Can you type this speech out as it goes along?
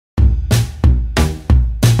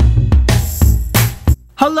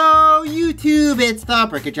Hello YouTube, it's the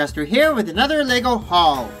Brick Adjuster here with another Lego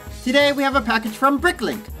haul. Today we have a package from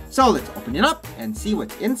Bricklink, so let's open it up and see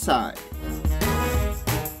what's inside.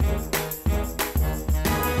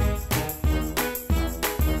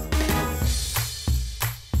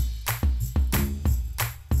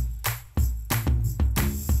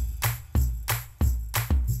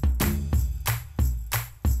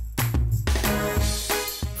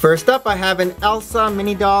 First up, I have an Elsa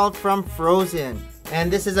mini doll from Frozen. And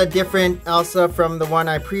this is a different Elsa from the one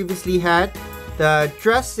I previously had. The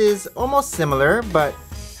dress is almost similar, but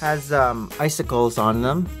has icicles on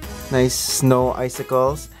them. Nice snow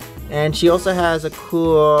icicles. And she also has a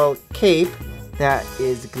cool cape that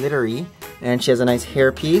is glittery. And she has a nice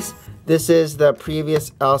hairpiece. This is the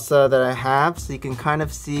previous Elsa that I have, so you can kind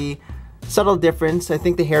of see subtle difference. I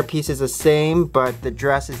think the hairpiece is the same, but the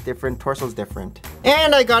dress is different, torso is different.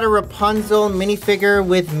 And I got a Rapunzel minifigure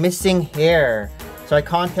with missing hair. So I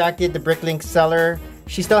contacted the Bricklink seller.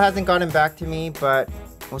 She still hasn't gotten back to me, but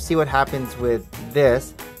we'll see what happens with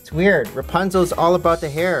this. It's weird. Rapunzel's all about the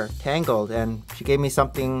hair, tangled, and she gave me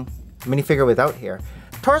something, minifigure without hair.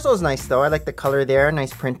 Torso is nice though. I like the color there,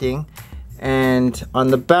 nice printing. And on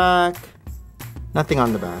the back, nothing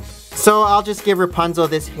on the back. So I'll just give Rapunzel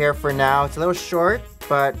this hair for now. It's a little short,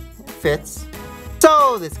 but it fits.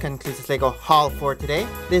 So this concludes this Lego haul for today.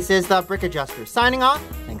 This is the Brick Adjuster signing off.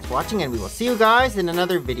 Thanks for watching, and we will see you guys in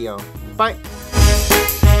another video. Bye.